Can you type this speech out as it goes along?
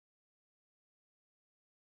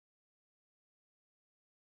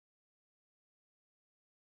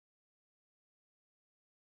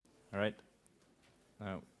All right.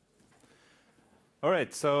 Now. All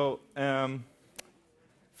right. So,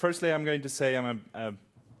 firstly, I'm going to say I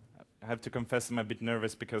have to confess I'm a bit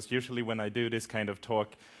nervous because usually when I do this kind of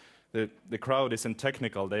talk, the crowd isn't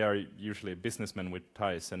technical. They are usually businessmen with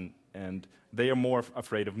ties, and they are more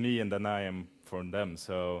afraid of me than I am for them.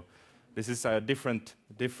 So, this is a different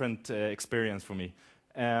experience for me.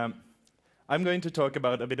 I'm going to talk a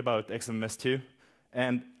bit about xmms2,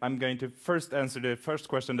 and I'm going to first answer the first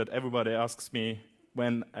question that everybody asks me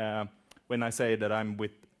when I say that I'm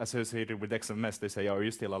associated with XMS. They say, "Are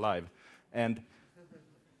you still alive?" And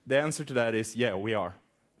the answer to that is, yeah, we are.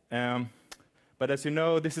 But as you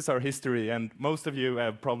know, this is our history, and most of you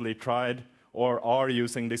have probably tried or are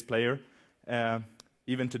using this player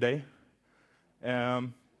even today.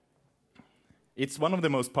 It's one of the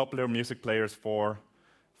most popular music players for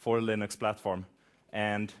Linux platform,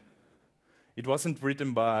 and it wasn't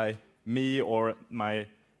written by me or my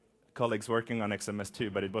colleagues working on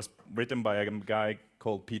xmms2, but it was written by a guy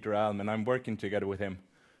called Peter Alm, and I'm working together with him.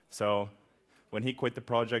 So when he quit the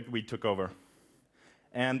project, we took over.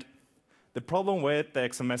 And the problem with the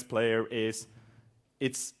XMS player is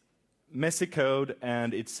it's messy code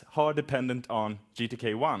and it's hard dependent on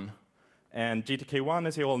GTK1. And GTK1,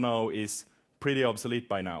 as you all know, is pretty obsolete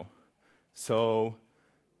by now. So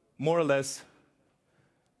more or less,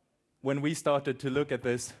 when we started to look at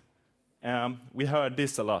this, we heard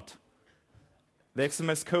this a lot. The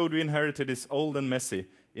XMS code we inherited is old and messy.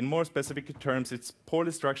 In more specific terms, it's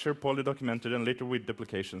poorly structured, poorly documented, and littered with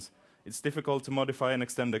duplications. It's difficult to modify and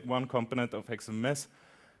extend one component of XMS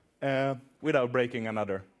without breaking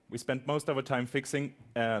another. We spent most of our time fixing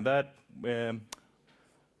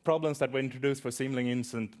problems that were introduced for seamless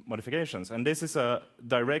instant modifications. And this is a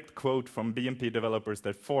direct quote from BMP developers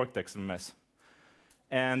that forked XMS.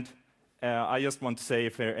 And I just want to say,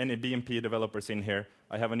 if there are any BMP developers in here,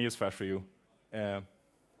 I have a newsflash for you.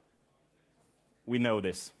 We know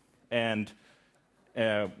this, and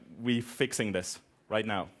we're fixing this right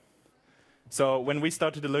now. So when we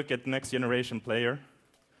started to look at next generation player,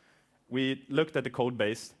 we looked at the code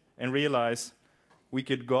base and realized we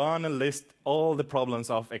could go on and list all the problems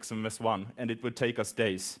of xmms1, and it would take us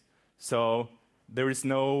days. So there is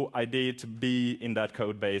no idea to be in that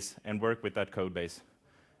code base and work with that code base.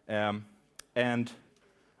 And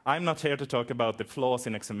I'm not here to talk about the flaws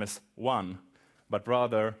in xmms1, but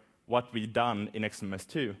rather what we've done in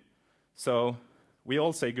xmms2. So we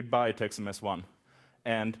all say goodbye to xmms1.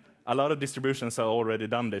 And a lot of distributions have already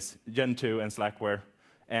done this, Gen2 and Slackware.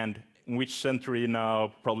 And in which century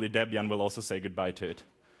now, probably Debian will also say goodbye to it.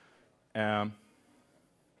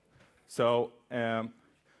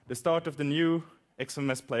 The start of the new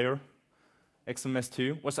XMS player,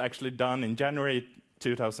 xms2, was actually done in January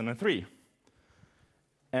 2003.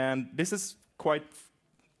 And this is quite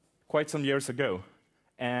some years ago.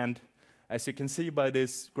 And as you can see by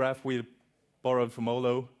this graph we borrowed from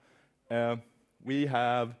Olo, we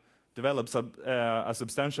have developed a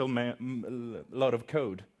substantial lot of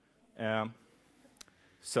code.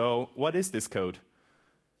 So what is this code?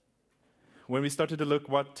 When we started to look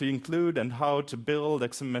what to include and how to build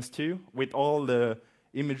xmms2 with all the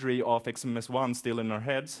imagery of xmms1 still in our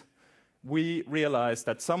heads, we realized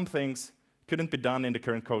that some things couldn't be done in the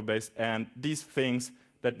current code base, and these things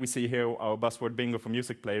that we see here, our buzzword bingo for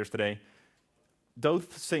music players today, those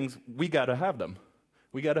things, we gotta have them.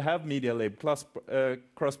 We gotta have media lib,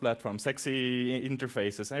 cross-platform, sexy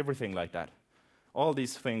interfaces, everything like that. All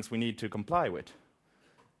these things we need to comply with.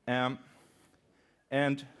 And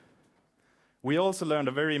we also learned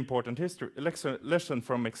a very important lesson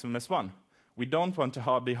from xmms1. We don't want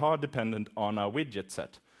to be hard dependent on our widget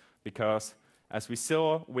set, because as we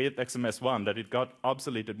saw with xmms1 that it got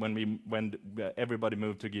obsoleted when everybody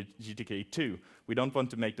moved to GTK2. We don't want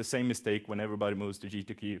to make the same mistake when everybody moves to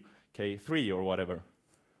GTK3 or whatever.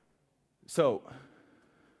 So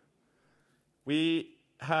we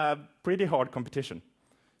have pretty hard competition.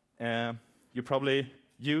 You probably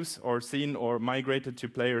use or seen or migrated to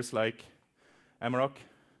players like Amarok,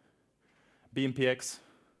 BMPX,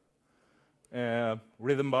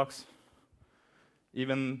 Rhythmbox,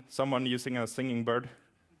 even someone using a singing bird.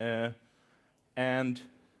 And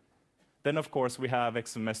then, of course, we have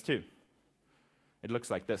xmms2. It looks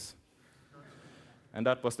like this. And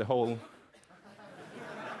that was the whole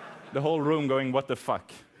room going, what the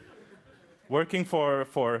fuck? Working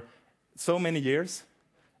for so many years,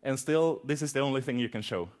 and still, this is the only thing you can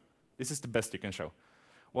show. This is the best you can show.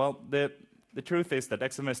 Well, the truth is that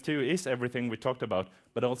xmms2 is everything we talked about,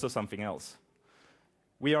 but also something else.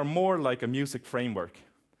 We are more like a music framework.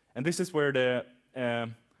 And this is where the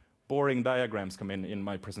boring diagrams come in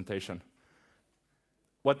my presentation.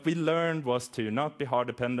 what we learned was to not be hard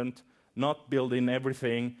dependent, not build in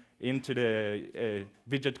everything into the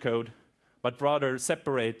widget code, but rather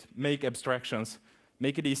separate, make abstractions,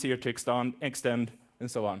 make it easier to extend, and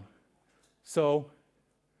so on. So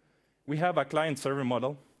we have a client-server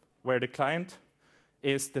model where the client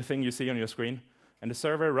is the thing you see on your screen, and the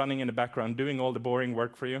server running in the background, doing all the boring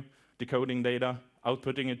work for you, decoding data,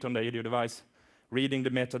 outputting it on the audio device, reading the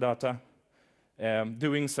metadata,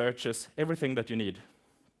 doing searches, everything that you need.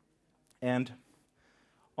 And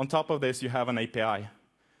on top of this, you have an API.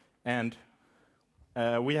 And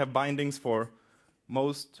we have bindings for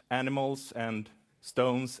most animals and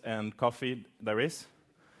stones and coffee there is,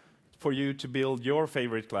 for you to build your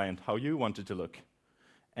favorite client, how you want it to look.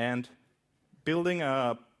 And building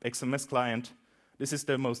a XMS client, this is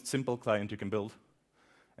the most simple client you can build.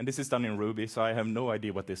 And this is done in Ruby, so I have no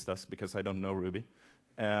idea what this does because I don't know Ruby.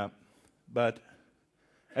 But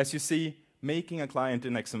as you see, making a client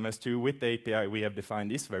in XMS2 with the API we have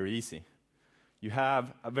defined is very easy. You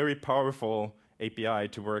have a very powerful API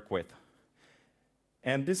to work with.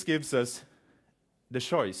 And this gives us the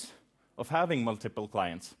choice of having multiple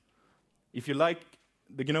clients. If you like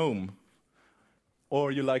the GNOME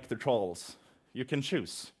or you like the trolls, you can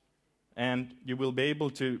choose. And you will be able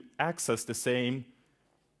to access the same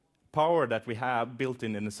power that we have built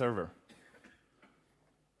in the server.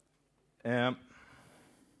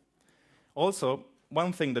 Also,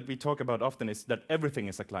 one thing that we talk about often is that everything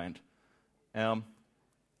is a client.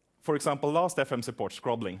 For example, Last.fm supports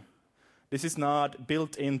scrobbling. This is not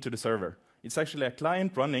built into the server. It's actually a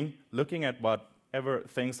client running, looking at whatever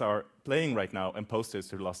things are playing right now and post it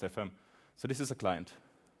to Last.fm. So this is a client.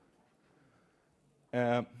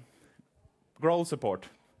 Growl support,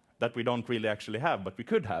 that we don't really actually have, but we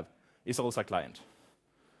could have, is also a client.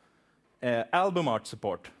 Album art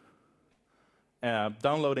support,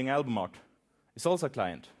 downloading album art, is also a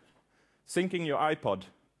client. Syncing your iPod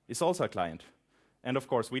is also a client. And of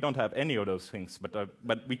course, we don't have any of those things,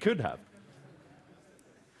 but we could have.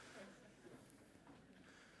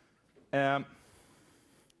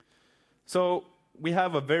 So we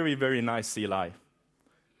have a very, very nice CLI.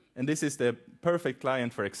 And this is the perfect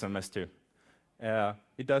client for XMS2.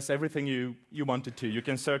 It does everything you want it to. You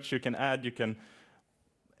can search, you can add, you can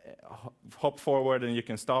hop forward, and you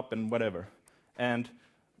can stop, and whatever. And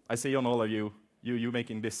I see on all of you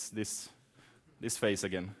making this face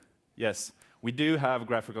again. Yes, we do have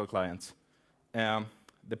graphical clients.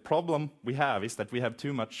 The problem we have is that we have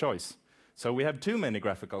too much choice. So we have too many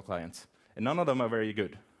graphical clients, and none of them are very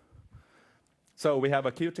good. So we have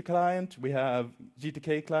a Qt client, we have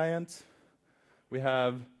GTK clients, we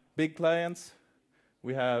have big clients,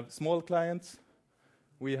 we have small clients,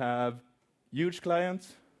 we have huge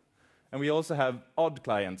clients, and we also have odd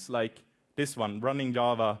clients, like this one, running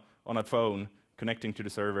Java on a phone, connecting to the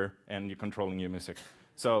server, and you're controlling your music.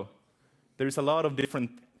 So there's a lot of different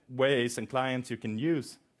ways and clients you can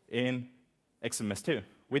use in XMS2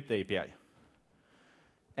 with the API.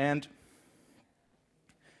 And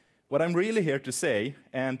what I'm really here to say,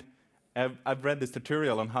 and I've read this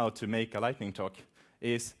tutorial on how to make a lightning talk,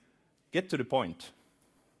 is get to the point.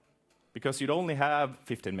 Because you'd only have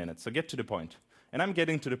 15 minutes, so get to the point. And I'm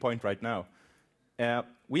getting to the point right now.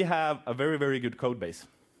 We have a very, very good code base.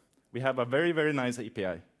 We have a very, very nice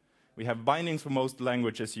API. We have bindings for most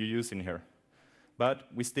languages you use in here. But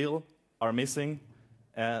we still are missing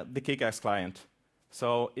the kick-ass client.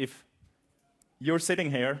 So if you're sitting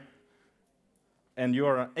here and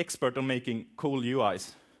you're an expert on making cool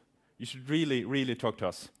UIs, you should really, really talk to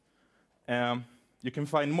us. You can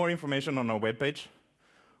find more information on our webpage,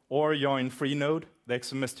 or join Freenode, the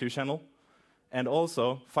XMS2 channel, and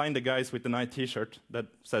also find the guys with the nice T-shirt that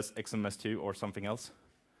says XMS2 or something else.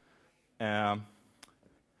 And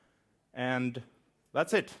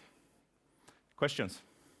that's it. Questions?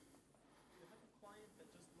 You have a client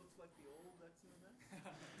that just looks like the old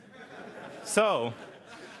XMS? So,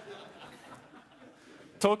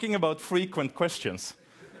 talking about frequent questions.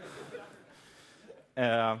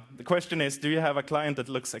 The question is, do you have a client that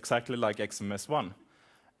looks exactly like XMS1?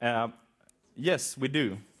 Yes, we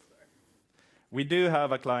do. We do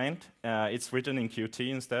have a client. It's written in Qt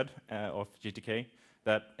instead of GTK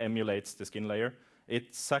that emulates the skin layer.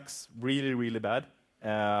 It sucks really, really bad,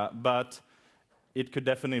 but it could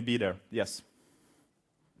definitely be there, yes.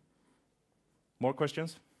 More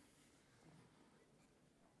questions?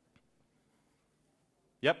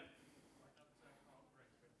 Yep.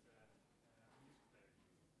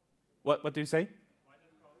 What do you say?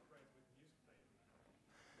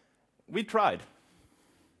 We tried.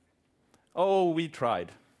 Oh, we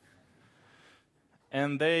tried.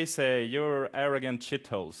 And they say, you're arrogant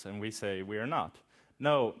shitholes, and we say, we're not.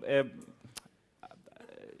 No,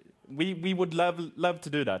 we would love to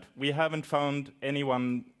do that. We haven't found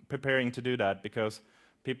anyone preparing to do that because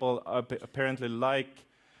people apparently like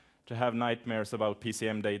to have nightmares about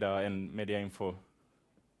PCM data and media info.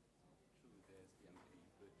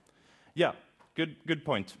 Yeah, good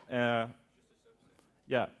point. Yeah.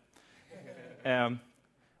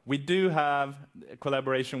 We do have a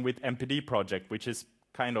collaboration with MPD project, which is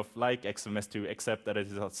kind of like xmms2, except that it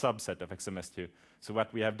is a subset of xmms2. So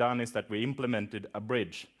what we have done is that we implemented a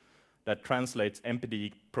bridge that translates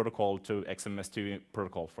MPD protocol to xmms2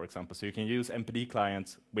 protocol, for example. So you can use MPD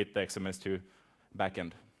clients with the xmms2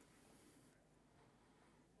 backend.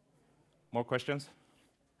 More questions?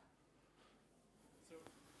 So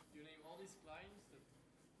you name all these clients that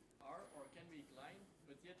are or can be client,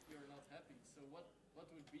 but yet you're not happy. So what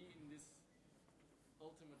would be in this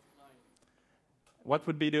ultimate client? What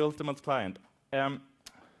would be the ultimate client?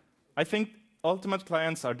 I think ultimate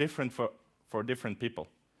clients are different for different people.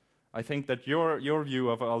 I think that your view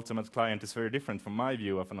of an ultimate client is very different from my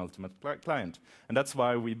view of an ultimate client. And that's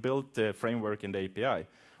why we built the framework in the API.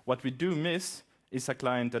 What we do miss is a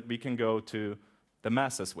client that we can go to the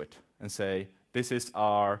masses with and say, this is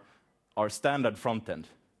our standard front end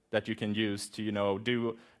that you can use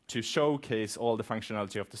to, to showcase all the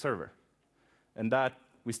functionality of the server. And that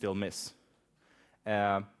we still miss.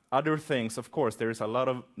 Other things, of course, there is a lot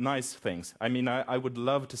of nice things. I mean, I would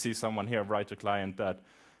love to see someone here write a client that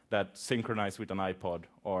synchronizes with an iPod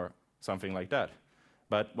or something like that.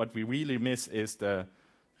 But what we really miss is the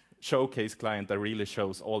showcase client that really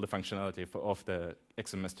shows all the functionality of the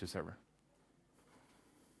xmms2 server.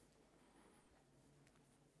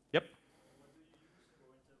 Yep. What do you use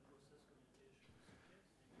for inter-process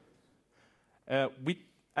communication?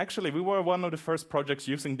 Actually, we were one of the first projects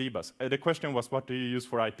using dbus. The question was, what do you use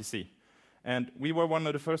for IPC? And we were one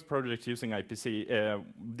of the first projects using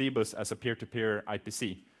dbus as a peer-to-peer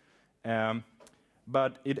IPC.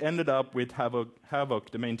 But it ended up with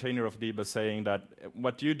Havoc, the maintainer of dbus, saying that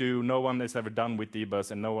what you do, no one has ever done with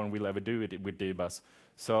dbus, and no one will ever do it with dbus.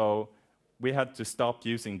 So we had to stop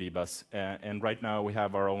using dbus, and right now we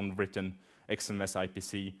have our own written XMS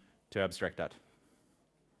IPC to abstract that.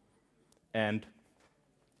 And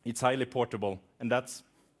it's highly portable, and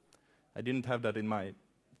I didn't have that in my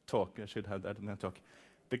talk. I should have that in my talk.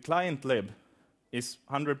 The client lib is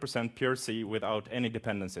 100% pure C without any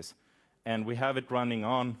dependencies. And we have it running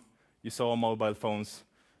on, you saw mobile phones,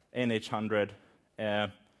 NH100,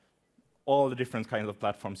 all the different kinds of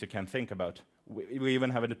platforms you can think about. We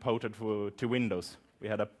even have it ported to Windows. We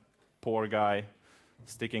had a poor guy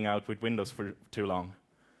sticking out with Windows for too long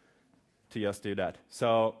to just do that.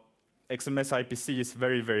 So XMS IPC is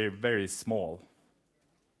very, very, very small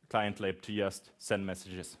client lib to just send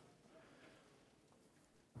messages.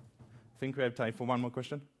 I think we have time for one more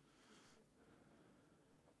question.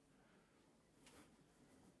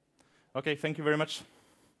 Okay, thank you very much.